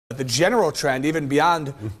the general trend, even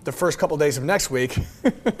beyond the first couple days of next week.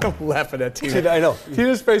 I'm laughing at Tina. I know.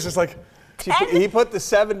 Tina's face is like. He put the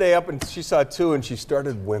 7-day up and she saw 2 and she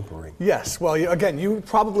started whimpering. Yes. Well, again, you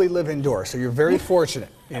probably live indoors, so you're very fortunate.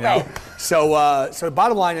 You know. Right. So the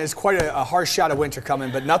bottom line is quite a harsh shot of winter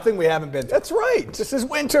coming, but nothing we haven't been through. That's right. This is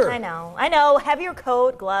winter. I know. Have your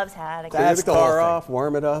coat, gloves, hat. Clear That's the the whole car thing. off,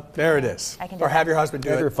 warm it up. There it is. I can do or that. have your husband do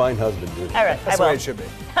Have your it. fine husband do it. All right, That's I the way will. it should be.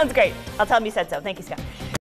 Sounds great. I'll tell him you said so. Thank you, Scott.